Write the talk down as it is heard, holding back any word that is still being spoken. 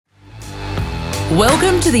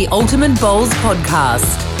Welcome to the Ultimate Bowls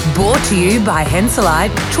podcast, brought to you by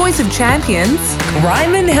Henselite, Choice of Champions,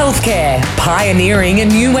 Ryman Healthcare, pioneering a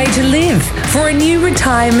new way to live for a new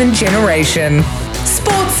retirement generation.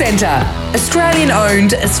 Sports Centre,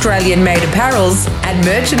 Australian-owned, Australian-made apparels and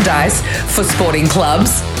merchandise for sporting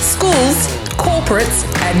clubs, schools, corporates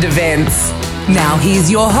and events. Now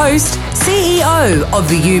here's your host, CEO of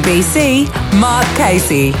the UBC, Mark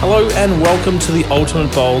Casey. Hello and welcome to the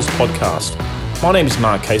Ultimate Bowls podcast. My name is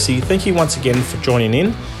Mark Casey. Thank you once again for joining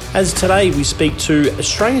in, as today we speak to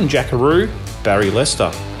Australian Jackaroo, Barry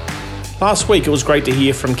Lester. Last week it was great to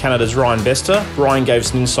hear from Canada's Ryan Bester. Ryan gave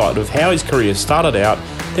us an insight of how his career started out,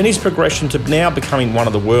 then his progression to now becoming one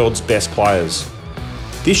of the world's best players.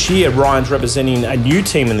 This year Ryan's representing a new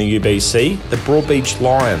team in the UBC, the Broadbeach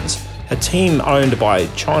Lions, a team owned by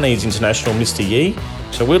Chinese international Mr. Yi.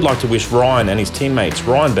 So we'd like to wish Ryan and his teammates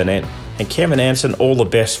Ryan Burnett and Kevin Anson all the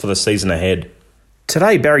best for the season ahead.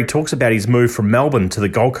 Today, Barry talks about his move from Melbourne to the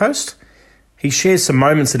Gold Coast. He shares some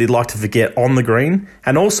moments that he'd like to forget on the green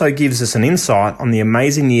and also gives us an insight on the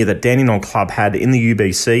amazing year that Dandenong Club had in the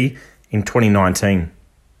UBC in 2019.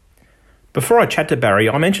 Before I chat to Barry,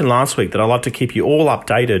 I mentioned last week that I'd like to keep you all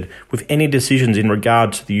updated with any decisions in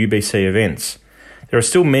regard to the UBC events. There are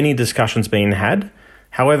still many discussions being had.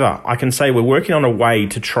 However, I can say we're working on a way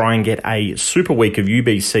to try and get a super week of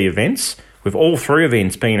UBC events, with all three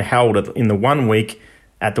events being held in the 1 week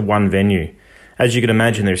at the one venue. As you can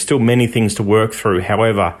imagine, there's still many things to work through.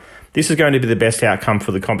 However, this is going to be the best outcome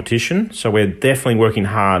for the competition, so we're definitely working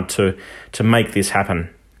hard to make this happen.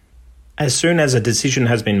 As soon as a decision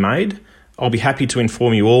has been made, I'll be happy to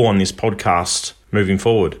inform you all on this podcast moving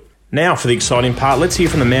forward. Now for the exciting part, let's hear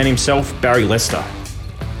from the man himself, Barry Lester.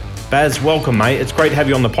 Baz, welcome mate. It's great to have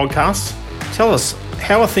you on the podcast. Tell us,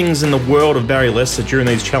 how are things in the world of Barry Lester during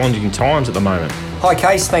these challenging times at the moment? Hi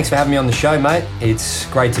Case, thanks for having me on the show mate. It's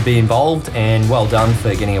great to be involved and well done for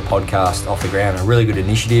getting a podcast off the ground. A really good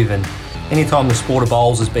initiative, and anytime the sport of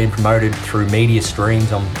bowls has been promoted through media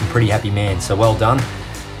streams, I'm a pretty happy man, so well done.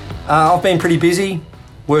 I've been pretty busy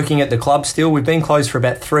working at the club still. We've been closed for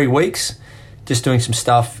about 3 weeks, just doing some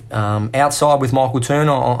stuff outside with Michael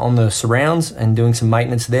Turner on the surrounds and doing some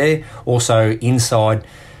maintenance there. Also inside,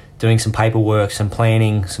 doing some paperwork, some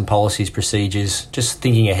planning, some policies, procedures, just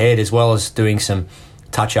thinking ahead, as well as doing some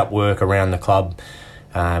touch-up work around the club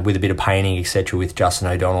with a bit of painting, etc. with Justin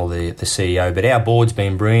O'Donnell, the CEO. But our board's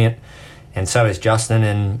been brilliant, and so has Justin.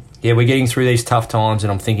 And yeah, we're getting through these tough times,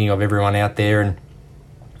 and I'm thinking of everyone out there. And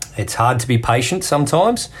it's hard to be patient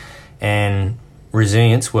sometimes, and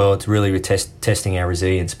resilience, well, it's really testing our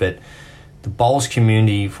resilience. But the bowls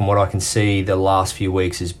community, from what I can see, the last few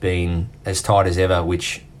weeks has been as tight as ever,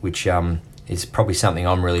 which is probably something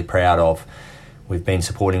I'm really proud of. We've been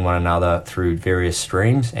supporting one another through various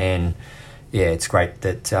streams, and yeah, it's great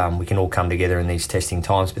that we can all come together in these testing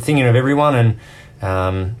times. But thinking of everyone,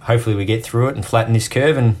 and hopefully we get through it and flatten this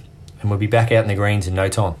curve, and we'll be back out in the greens in no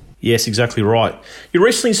time. Yes, exactly right. You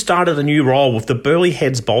recently started a new role with the Burleigh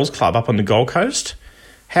Heads Bowls Club up on the Gold Coast.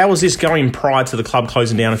 How was this going prior to the club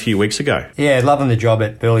closing down a few weeks ago? Yeah, loving the job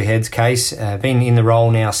at Burleigh Heads, Case. Been in the role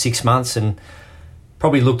now 6 months, and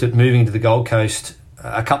probably looked at moving to the Gold Coast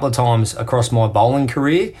a couple of times across my bowling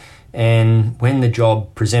career. And when the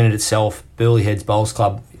job presented itself, Burleigh Heads Bowls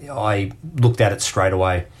Club, I looked at it straight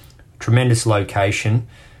away. Tremendous location.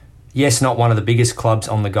 Yes, not one of the biggest clubs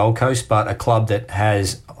on the Gold Coast, but a club that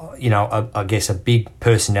has, I guess a big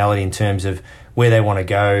personality in terms of where they want to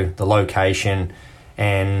go, the location,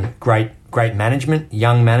 and great management,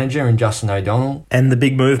 young manager in Justin O'Donnell. And the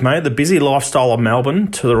big move, mate, the busy lifestyle of Melbourne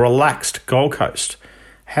to the relaxed Gold Coast.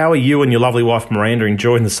 How are you and your lovely wife Miranda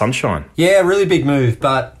enjoying the sunshine? Yeah, really big move,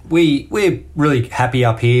 but we're really happy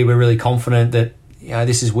up here. We're really confident that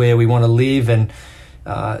this is where we want to live, and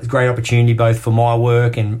it's a great opportunity both for my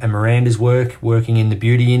work and Miranda's work, working in the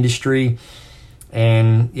beauty industry.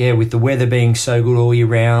 And yeah, with the weather being so good all year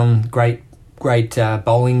round, great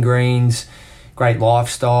bowling greens, great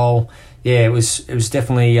lifestyle. Yeah, it was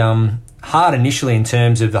definitely hard initially in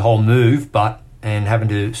terms of the whole move, and having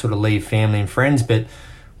to sort of leave family and friends. But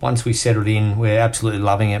once we settled in, we're absolutely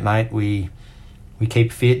loving it, mate. We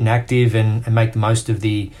keep fit and active and make the most of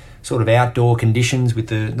the sort of outdoor conditions with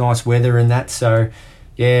the nice weather and that. So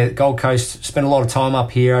yeah, Gold Coast, spent a lot of time up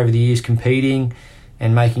here over the years competing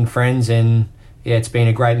and making friends, and yeah, it's been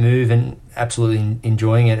a great move and absolutely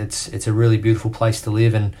enjoying it. It's a really beautiful place to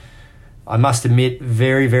live, and I must admit,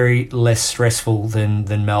 very, very less stressful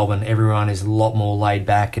than Melbourne. Everyone is a lot more laid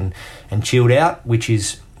back and chilled out, which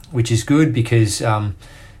is good because,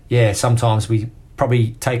 sometimes we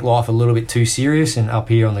probably take life a little bit too serious, and up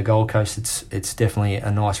here on the Gold Coast, it's definitely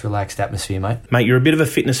a nice, relaxed atmosphere, mate. Mate, you're a bit of a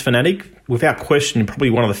fitness fanatic. Without question, you're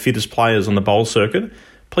probably one of the fittest players on the bowl circuit.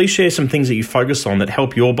 Please share some things that you focus on that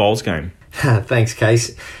help your bowls game. Thanks,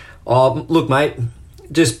 Case. Look, mate,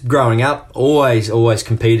 just growing up, always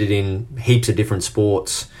competed in heaps of different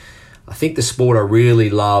sports. I think the sport I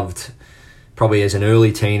really loved probably as an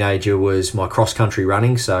early teenager was my cross-country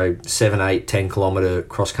running, so 7, 8, 10 kilometre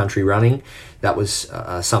cross-country running. That was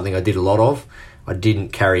something I did a lot of. I didn't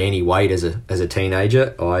carry any weight as a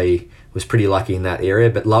teenager. I was pretty lucky in that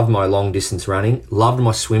area, but loved my long-distance running. Loved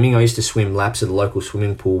my swimming. I used to swim laps at the local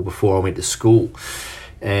swimming pool before I went to school,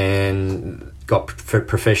 and got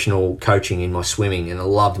professional coaching in my swimming, and I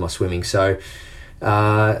loved my swimming. So,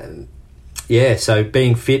 so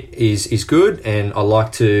being fit is good, and I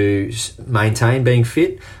like to maintain being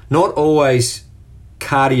fit. Not always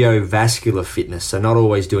cardiovascular fitness, so not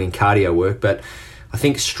always doing cardio work, but I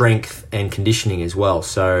think strength and conditioning as well.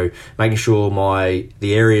 So making sure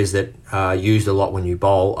the areas that are used a lot when you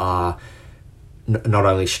bowl are not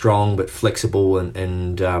only strong but flexible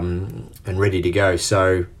and ready to go.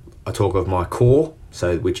 So I talk of my core,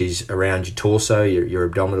 which is around your torso, your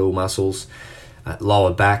abdominal muscles,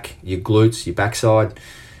 lower back, your glutes, your backside,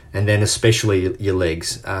 and then especially your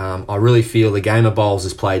legs. I really feel the game of bowls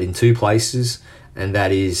is played in two places, and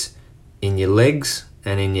that is in your legs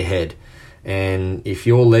and in your head. And if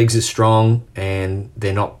your legs are strong and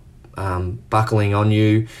they're not buckling on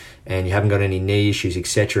you, and you haven't got any knee issues,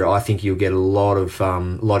 etc., I think you'll get a lot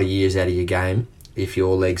of years out of your game if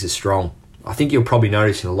your legs are strong. I think you'll probably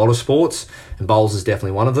notice in a lot of sports, and bowls is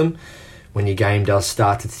definitely one of them, when your game does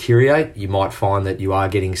start to deteriorate, you might find that you are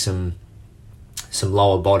getting some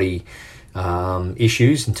lower body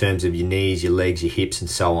issues in terms of your knees, your legs, your hips, and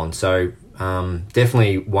so on. So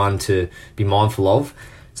definitely one to be mindful of.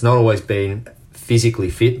 It's not always been physically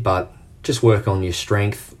fit, but just work on your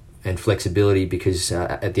strength and flexibility, because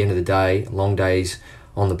at the end of the day, long days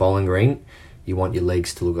on the bowling green, you want your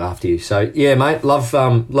legs to look after you. So yeah, mate,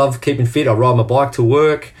 love keeping fit. I ride my bike to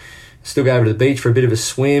work, still go over to the beach for a bit of a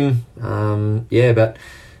swim. But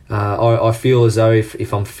I feel as though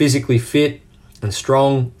if I'm physically fit and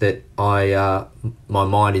strong, that my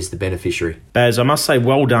mind is the beneficiary. Baz, I must say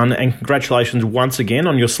well done, and congratulations once again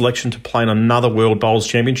on your selection to play in another World Bowls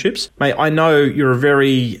Championships. Mate, I know you're a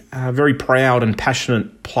very proud and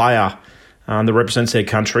passionate player that represents their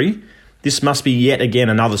country. This must be yet again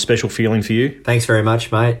another special feeling for you. Thanks very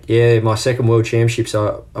much, mate. Yeah, my second World Championships,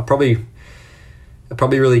 I probably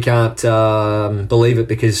really can't believe it,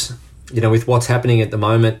 because, with what's happening at the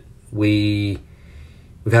moment, we've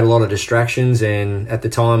had a lot of distractions, and at the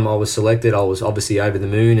time I was selected, I was obviously over the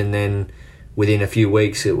moon, and then within a few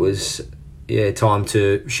weeks it was time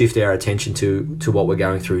to shift our attention to what we're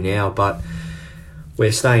going through now. But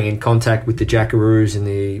we're staying in contact with the Jackaroos and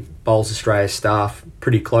the Bowls Australia staff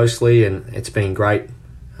pretty closely, and it's been great.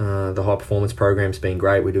 The high performance program's been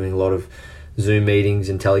great. We're doing a lot of Zoom meetings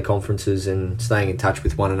and teleconferences and staying in touch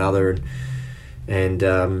with one another, and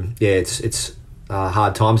it's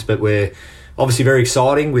hard times, but we're obviously very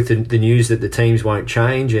exciting with the news that the teams won't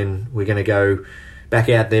change, and we're going to go back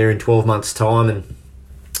out there in 12 months' time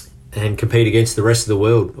and compete against the rest of the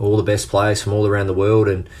world, all the best players from all around the world.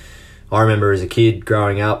 And I remember as a kid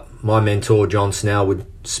growing up, my mentor John Snell would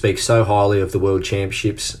speak so highly of the World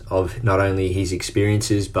Championships, of not only his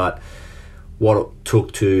experiences but what it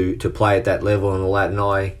took to play at that level and all that. And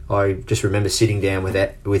I just remember sitting down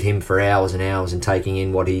with him for hours and hours and taking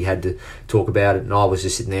in what he had to talk about. And I was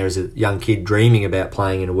just sitting there as a young kid dreaming about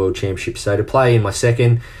playing in a World Championship. So to play in my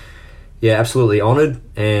second, absolutely honoured,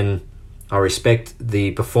 and I respect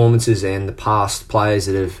the performances and the past players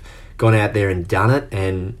that have gone out there and done it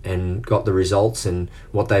and got the results and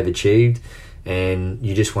what they've achieved. And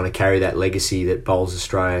you just want to carry that legacy that Bowls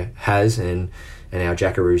Australia has and our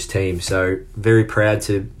Jackaroos team. So very proud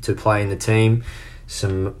to play in the team.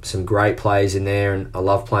 Some great players in there, and I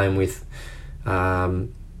love playing with not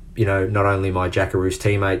only my Jackaroos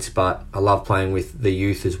teammates, but I love playing with the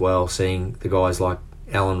youth as well, seeing the guys like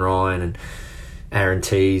Alan Ryan and Aaron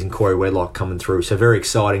Tees and Corey Wedlock coming through. So very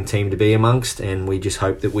exciting team to be amongst, and we just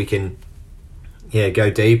hope that we can go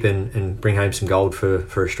deep and bring home some gold for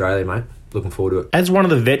Australia, mate. Looking forward to it. As one of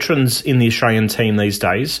the veterans in the Australian team these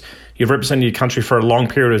days, you've represented your country for a long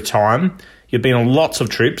period of time. You've been on lots of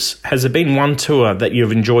trips. Has there been one tour that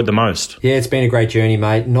you've enjoyed the most? Yeah, it's been a great journey,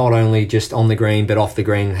 mate. Not only just on the green, but off the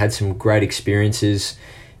green. Had some great experiences.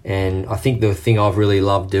 And I think the thing I've really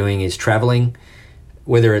loved doing is travelling,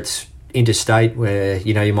 whether it's interstate, where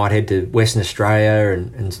you might head to Western Australia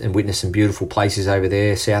and witness some beautiful places over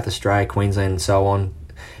there, South Australia, Queensland and so on,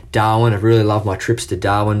 Darwin. I've really loved my trips to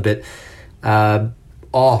Darwin. But,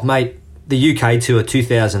 mate, the UK tour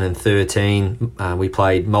 2013, we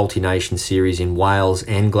played multi-nation series in Wales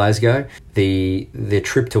and Glasgow. The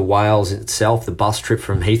trip to Wales itself, the bus trip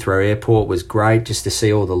from Heathrow Airport, was great just to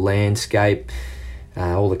see all the landscape,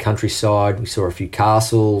 all the countryside. We saw a few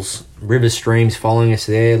castles, river streams following us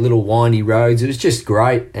there, little windy roads. It was just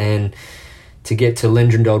great. And to get to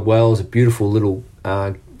Llandrindod Wells, a beautiful little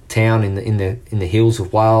town in the hills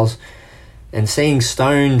of Wales, and seeing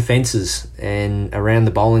stone fences and around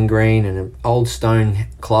the bowling green and an old stone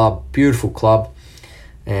club, beautiful club,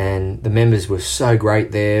 and the members were so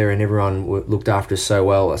great there and everyone looked after us so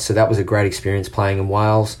well. So that was a great experience playing in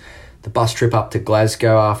Wales. The bus trip up to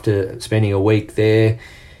Glasgow after spending a week there,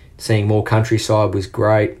 seeing more countryside, was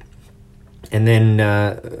great. And then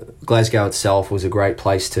Glasgow itself was a great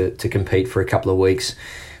place to compete for a couple of weeks.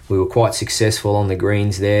 We were quite successful on the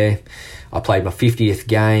greens there. I played my 50th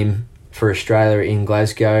game for Australia in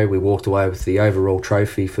Glasgow. We walked away with the overall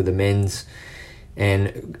trophy for the men's,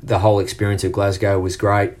 and the whole experience of Glasgow was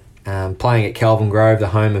great. Playing at Kelvin Grove, the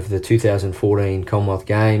home of the 2014 Commonwealth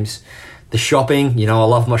Games. The shopping, I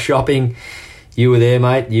love my shopping. You were there,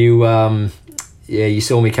 mate. You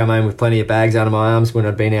saw me come home with plenty of bags under my arms when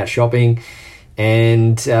I'd been out shopping.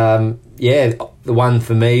 And the one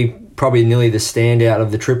for me, probably nearly the standout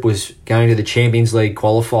of the trip, was going to the Champions League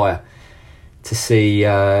qualifier to see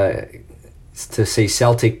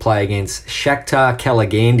Celtic play against Shakhtar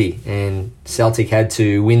Kalagandy, and Celtic had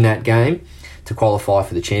to win that game to qualify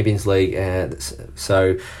for the Champions League.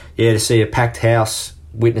 To see a packed house,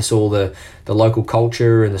 witness all the local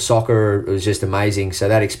culture and the soccer, it was just amazing. So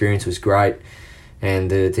that experience was great,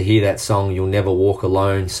 and to hear that song "You'll Never Walk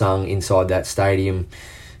Alone" sung inside that stadium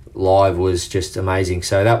live was just amazing.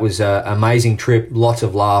 So that was an amazing trip, lots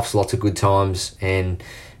of laughs, lots of good times, and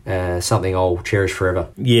something I'll cherish forever.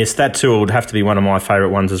 Yes, that tour would have to be one of my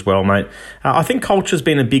favourite ones as well, mate. I think culture's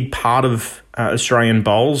been a big part of Australian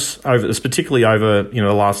bowls, particularly over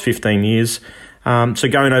the last 15 years. So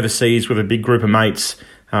going overseas with a big group of mates,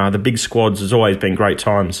 the big squads, has always been great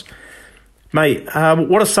times. Mate,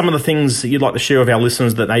 what are some of the things that you'd like to share with our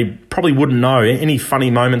listeners that they probably wouldn't know? Any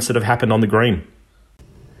funny moments that have happened on the green?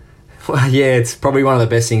 Well, yeah, it's probably one of the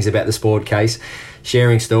best things about the sport, Case,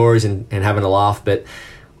 sharing stories and having a laugh. But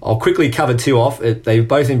I'll quickly cover two off. They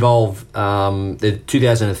both involve the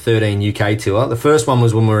 2013 UK tour. The first one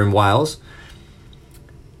was when we were in Wales.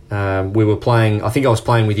 We were playing, I think I was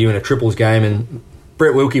playing with you in a triples game, and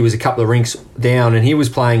Brett Wilkie was a couple of rinks down, and he was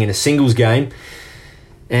playing in a singles game.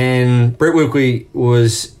 And Brett Wilkie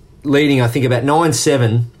was leading, I think, about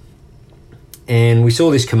 9-7, and we saw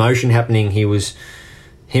this commotion happening.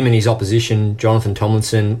 Him and his opposition, Jonathan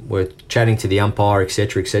Tomlinson, were chatting to the umpire,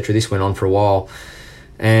 etc., etc. This went on for a while.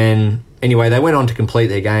 And anyway, they went on to complete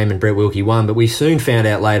their game and Brett Wilkie won. But we soon found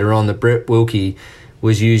out later on that Brett Wilkie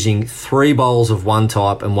was using 3 bowls of one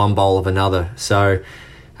type and 1 bowl of another. So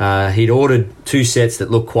he'd ordered 2 sets that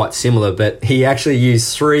looked quite similar, but he actually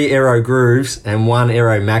used 3 aero grooves and 1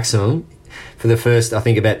 aero maximum for the first, I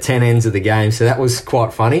think, about 10 ends of the game. So that was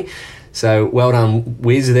quite funny. So well done,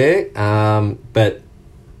 Wiz, there. But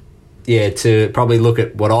yeah, to probably look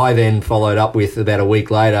at what I then followed up with about a week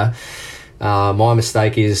later, my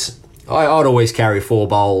mistake is I'd always carry 4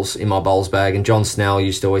 bowls in my bowls bag, and John Snell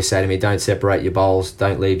used to always say to me, don't separate your bowls,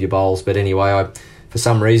 don't leave your bowls. But anyway, I, for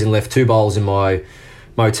some reason, left 2 bowls in my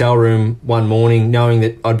motel room one morning, knowing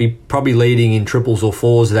that I'd be probably leading in triples or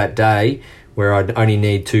fours that day, where I'd only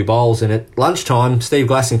need 2 bowls. And at lunchtime, Steve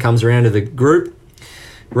Glasson comes around to the group,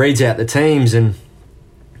 reads out the teams, and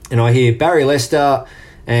I hear Barry Lester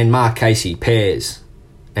and Mark Casey, pairs,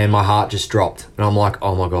 and my heart just dropped. And I'm like,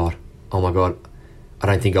 oh my God, I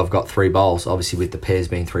don't think I've got 3 bowls, obviously with the pairs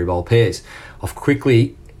being 3-bowl pairs. I've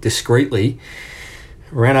quickly, discreetly,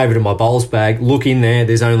 ran over to my bowls bag, look in there,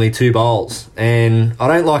 there's only 2 bowls. And I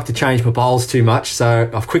don't like to change my bowls too much, so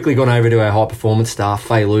I've quickly gone over to our high-performance staff,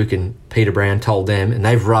 Faye Luke and Peter Brown, told them, and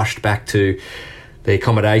they've rushed back to the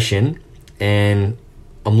accommodation, and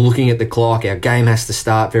I'm looking at the clock. Our game has to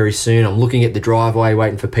start very soon. I'm looking at the driveway,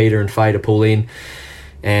 waiting for Peter and Faye to pull in.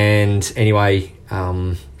 And anyway,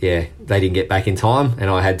 they didn't get back in time,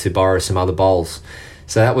 and I had to borrow some other bowls.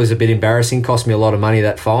 So that was a bit embarrassing. Cost me a lot of money,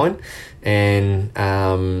 that fine. And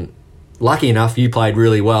lucky enough, you played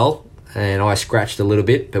really well, and I scratched a little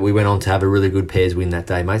bit, but we went on to have a really good pairs win that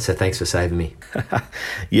day, mate. So thanks for saving me.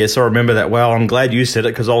 Yes, I remember that well. I'm glad you said it,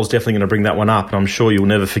 because I was definitely going to bring that one up, and I'm sure you'll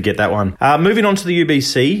never forget that one. Moving on to the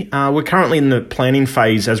UBC, we're currently in the planning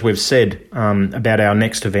phase, as we've said, about our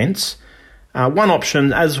next events. One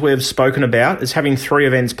option, as we've spoken about, is having 3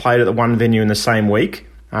 events played at the one venue in the same week.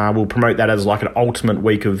 We'll promote that as like an ultimate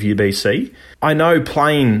week of UBC. I know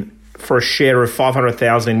playing for a share of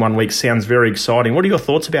 $500,000 in 1 week sounds very exciting. What are your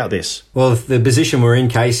thoughts about this? Well, the position we're in,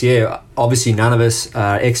 Case, obviously none of us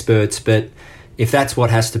are experts, but if that's what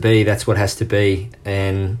has to be, that's what has to be.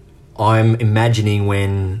 And I'm imagining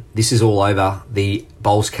when this is all over, the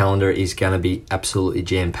bowls calendar is going to be absolutely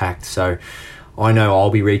jam-packed. So I know I'll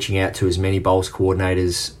be reaching out to as many bowls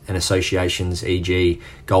coordinators and associations, e.g.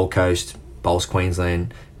 Gold Coast, Bowls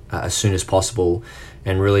Queensland, as soon as possible,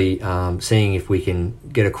 and really seeing if we can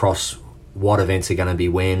get across what events are going to be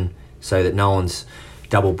when, so that no one's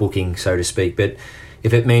double booking, so to speak. But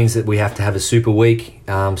if it means that we have to have a super week,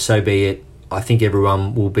 so be it. I think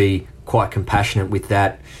everyone will be quite compassionate with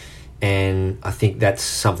that, and I think that's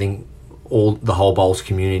something the whole bowls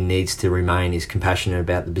community needs to remain, is compassionate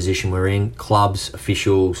about the position we're in. Clubs,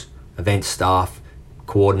 officials, event staff,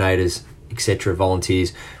 coordinators, etc.,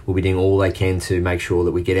 volunteers will be doing all they can to make sure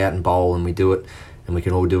that we get out and bowl, and we do it, and we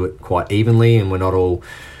can all do it quite evenly, and we're not all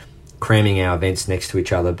cramming our events next to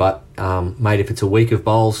each other. But mate, if it's a week of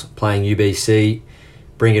bowls playing UBC,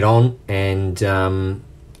 bring it on, and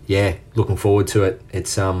looking forward to it.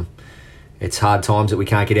 It's hard times that we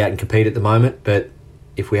can't get out and compete at the moment, but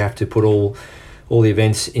if we have to put all the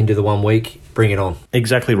events into the 1 week, bring it on.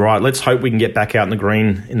 Exactly right. Let's hope we can get back out in the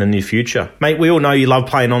green in the near future. Mate, we all know you love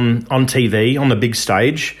playing on TV, on the big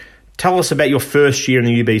stage. Tell us about your first year in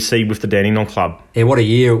the UBC with the Dandenong Club. Yeah, what a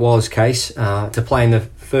year it was, Case. To play in the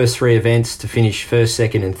first 3 events, to finish first,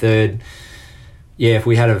 second and third. Yeah, if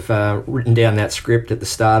we had have written down that script at the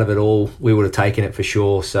start of it all, we would have taken it for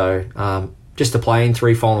sure. So just to play in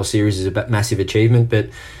 3 final series is a massive achievement, but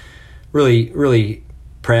really, really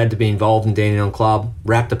proud to be involved in Dandenong Club.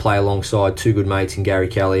 Rapt to play alongside 2 good mates in Gary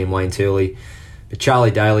Kelly and Wayne Turley. But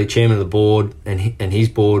Charlie Daly, chairman of the board, and his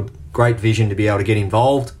board, great vision to be able to get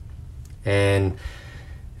involved. And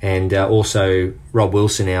also Rob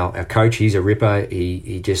Wilson, our coach, he's a ripper.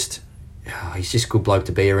 He's just a good bloke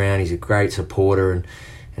to be around. He's a great supporter and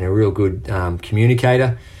a real good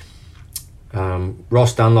communicator.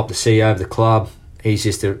 Ross Dunlop, the CEO of the club, he's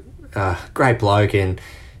just a great bloke, and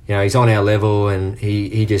he's on our level, and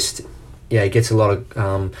he just he gets a lot of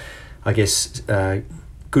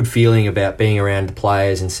good feeling about being around the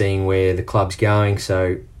players and seeing where the club's going.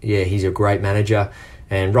 So he's a great manager.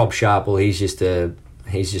 And Rob Sharple, he's just a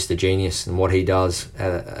genius in what he does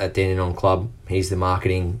at Dandenong Club. He's the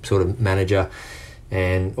marketing sort of manager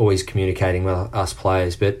and always communicating with us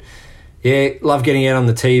players. But love getting out on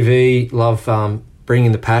the TV, love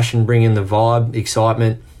bringing the passion, bringing the vibe,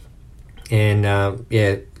 excitement, and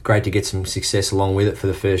great to get some success along with it for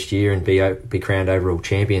the first year and be crowned overall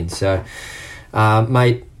champion. So,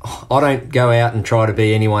 mate, I don't go out and try to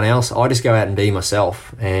be anyone else. I just go out and be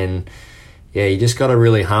myself. And you just got to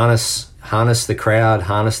really harness the crowd,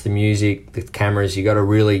 harness the music, the cameras. You got to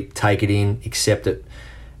really take it in, accept it,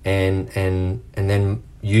 and then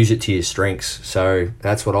use it to your strengths. So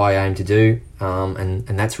that's what I aim to do, and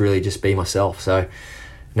that's really just be myself. So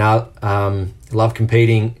now, love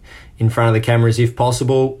competing in front of the cameras if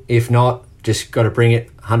possible. If not, just got to bring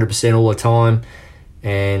it 100% all the time.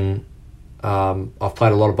 And I've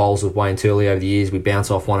played a lot of bowls with Wayne Turley over the years. We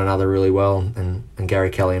bounce off one another really well, and Gary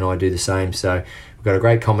Kelly and I do the same. So we've got a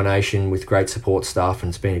great combination with great support staff, and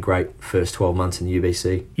it's been a great first 12 months in the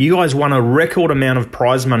UBC. You guys won a record amount of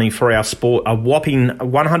prize money for our sport, a whopping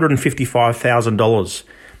 $155,000.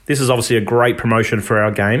 This is obviously a great promotion for our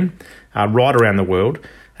game right around the world.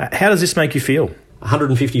 How does this make you feel?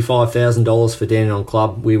 $155,000 for Dandenong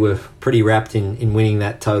Club. We were pretty rapt in winning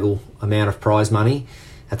that total amount of prize money.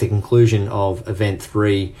 At the conclusion of Event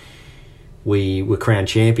 3, we were crowned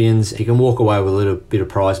champions. If you can walk away with a little bit of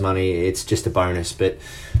prize money, it's just a bonus. But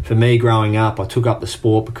for me, growing up, I took up the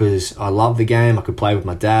sport because I loved the game. I could play with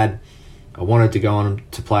my dad. I wanted to go on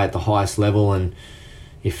to play at the highest level, and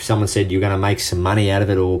if someone said you're going to make some money out of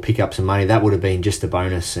it or pick up some money, that would have been just a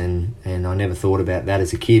bonus. And I never thought about that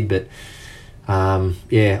as a kid. But I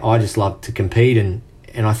just love to compete, and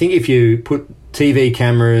I think if you put TV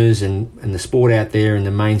cameras and the sport out there and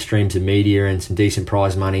the mainstreams of media and some decent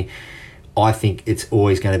prize money, I think it's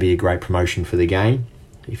always going to be a great promotion for the game.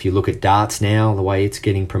 If you look at darts now, the way it's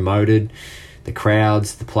getting promoted, the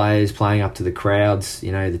crowds, the players playing up to the crowds, the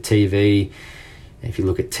TV. If you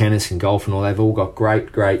look at tennis and golf and all, they've all got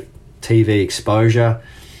great TV exposure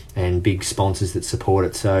and big sponsors that support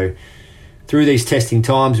it. So through these testing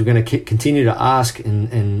times, we're going to continue to ask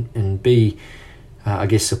and be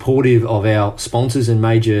supportive of our sponsors and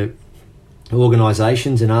major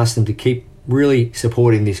organisations, and ask them to keep really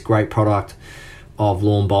supporting this great product of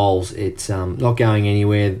lawn bowls. It's not going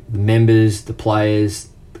anywhere. The members, the players,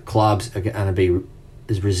 the clubs are going to be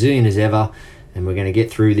as resilient as ever, and we're going to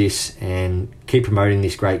get through this and keep promoting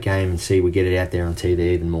this great game and see we get it out there on TV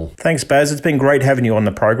even more. Thanks, Baz. It's been great having you on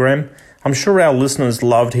the program. I'm sure our listeners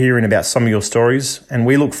loved hearing about some of your stories, and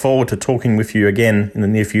we look forward to talking with you again in the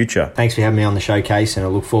near future. Thanks for having me on the showcase, and I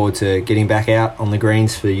look forward to getting back out on the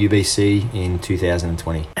greens for UBC in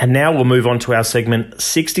 2020. And now we'll move on to our segment,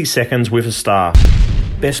 60 Seconds with a Star.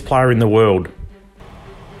 Best player in the world.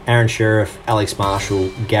 Aaron Sheriff, Alex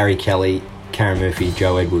Marshall, Gary Kelly, Karen Murphy,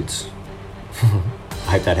 Joe Edwards.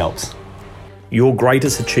 I hope that helps. Your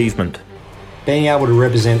greatest achievement. Being able to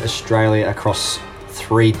represent Australia across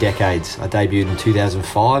 3 decades. I debuted in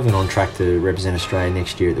 2005 and on track to represent Australia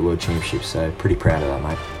next year at the World Championships, so pretty proud of that,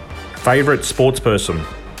 mate. Favourite sports person?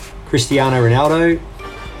 Cristiano Ronaldo.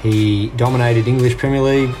 He dominated English Premier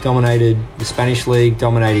League, dominated the Spanish League,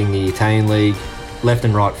 dominating the Italian League, left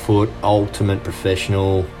and right foot, ultimate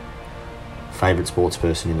professional. Favourite sports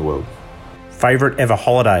person in the world. Favourite ever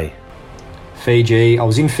holiday? Fiji. I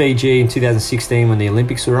was in Fiji in 2016 when the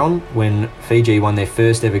Olympics were on, when Fiji won their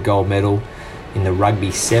first ever gold medal in the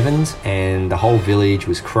rugby sevens, and the whole village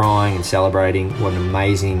was crying and celebrating. What an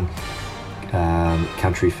amazing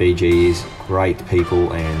country Fiji is. Great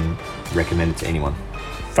people, and recommend it to anyone.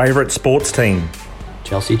 Favourite sports team?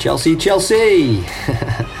 Chelsea, Chelsea, Chelsea!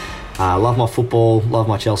 Love my football, love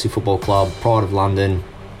my Chelsea Football Club, pride of London.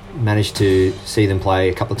 Managed to see them play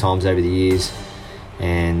a couple of times over the years,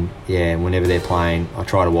 and yeah, whenever they're playing I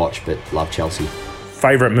try to watch, but love Chelsea.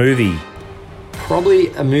 Favourite movie? Probably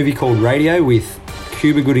a movie called Radio with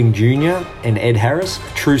Cuba Gooding Jr. and Ed Harris.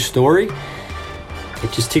 A true story.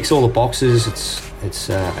 It just ticks all the boxes. It's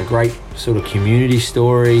a great sort of community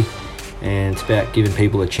story, and it's about giving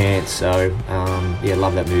people a chance. So yeah,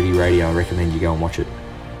 love that movie Radio. I recommend you go and watch it.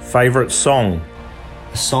 Favourite song?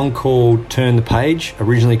 A song called Turn the Page,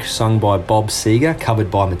 originally sung by Bob Seger,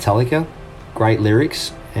 covered by Metallica. Great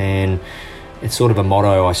lyrics, and it's sort of a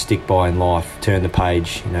motto I stick by in life. Turn the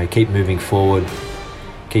page, keep moving forward,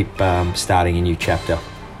 keep starting a new chapter.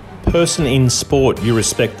 Person in sport you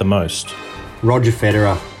respect the most? Roger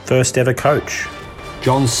Federer. First ever coach?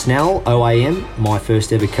 John Snell, OAM, my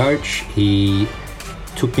first ever coach. He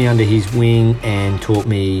took me under his wing and taught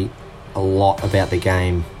me a lot about the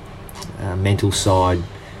game, mental side,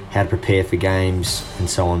 how to prepare for games, and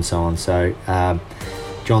so on. So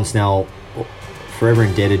John Snell, forever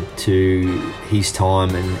indebted to his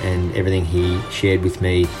time and everything he shared with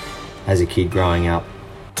me as a kid growing up.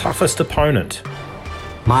 Toughest opponent?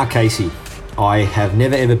 Mark Casey. I have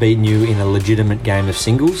never ever beaten you in a legitimate game of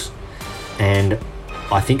singles, and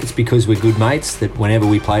I think it's because we're good mates that whenever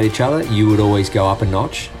we played each other, you would always go up a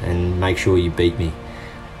notch and make sure you beat me.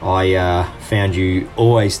 I found you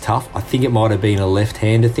always tough. I think it might have been a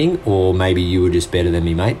left-hander thing, or maybe you were just better than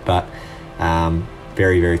me, mate, but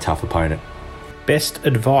very, very tough opponent. Best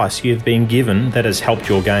advice you've been given that has helped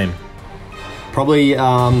your game? Probably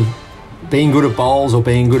being good at bowls or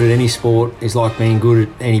being good at any sport is like being good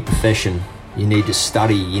at any profession. You need to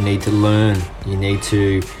study, you need to learn, you need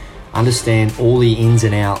to understand all the ins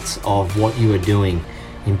and outs of what you are doing.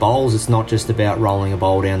 In bowls, it's not just about rolling a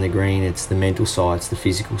bowl down the green, it's the mental side, it's the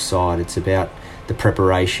physical side, it's about the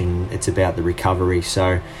preparation, it's about the recovery.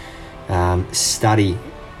 So study.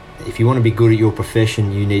 If you want to be good at your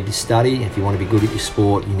profession, you need to study. If you want to be good at your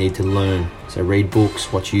sport, you need to learn. So read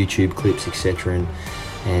books, watch YouTube clips, etc.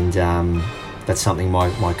 And that's something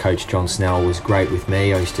my coach John Snell was great with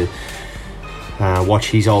me. I used to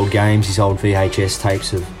watch his old games, his old VHS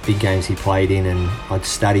tapes of big games he played in, and I'd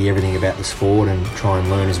study everything about the sport and try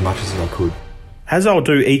and learn as much as I could. As I'll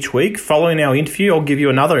do each week, following our interview, I'll give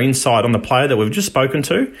you another insight on the player that we've just spoken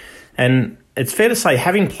to. And it's fair to say,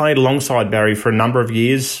 having played alongside Barry for a number of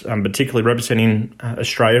years, particularly representing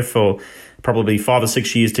Australia for probably 5 or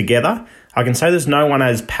 6 years together, I can say there's no one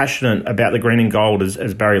as passionate about the green and gold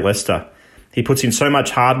as Barry Lester. He puts in so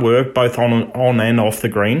much hard work, both on and off the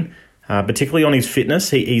green, particularly on his fitness.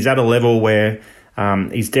 He's at a level where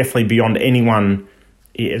he's definitely beyond anyone,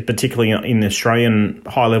 particularly in Australian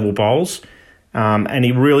high-level bowls. And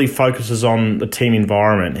he really focuses on the team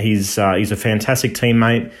environment. He's a fantastic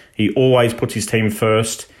teammate. He always puts his team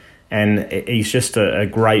first, and he's just a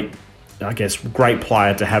great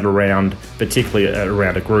player to have around, particularly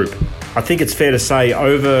around a group. I think it's fair to say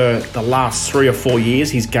over the last 3 or 4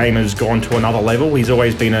 years, his game has gone to another level. He's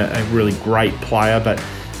always been a really great player, but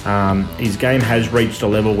his game has reached a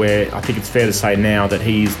level where I think it's fair to say now that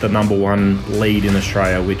he's the number one lead in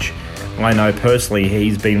Australia, which I know personally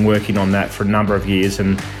he's been working on that for a number of years,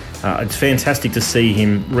 and it's fantastic to see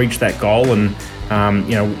him reach that goal. And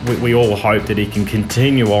we all hope that he can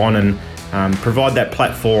continue on and provide that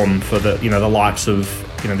platform for the likes of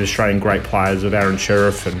the Australian great players of Aaron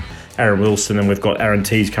Sheriff and Aaron Wilson, and we've got Aaron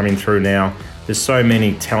Tees coming through now. There's so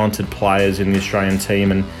many talented players in the Australian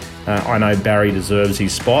team, and I know Barry deserves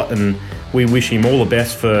his spot, and we wish him all the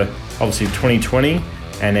best for obviously 2020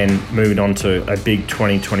 and then moving on to a big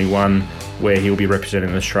 2021 where he'll be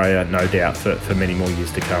representing Australia, no doubt, for many more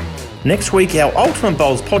years to come. Next week, our Ultimate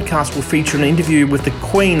Bowls podcast will feature an interview with the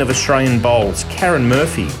Queen of Australian Bowls, Karen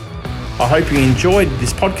Murphy. I hope you enjoyed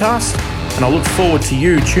this podcast, and I look forward to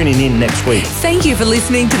you tuning in next week. Thank you for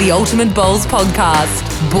listening to the Ultimate Bowls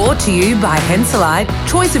podcast, brought to you by Henselite,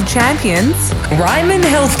 Choice of Champions, Ryman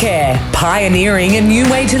Healthcare, pioneering a new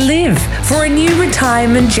way to live for a new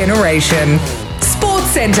retirement generation.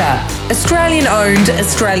 Sports Centre, Australian-owned,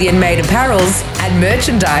 Australian-made apparels and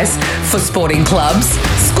merchandise for sporting clubs,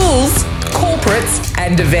 schools, corporates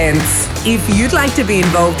and events. If you'd like to be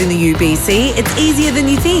involved in the UBC, it's easier than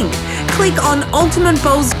you think. Click on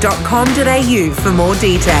ultimatebowls.com.au for more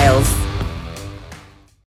details.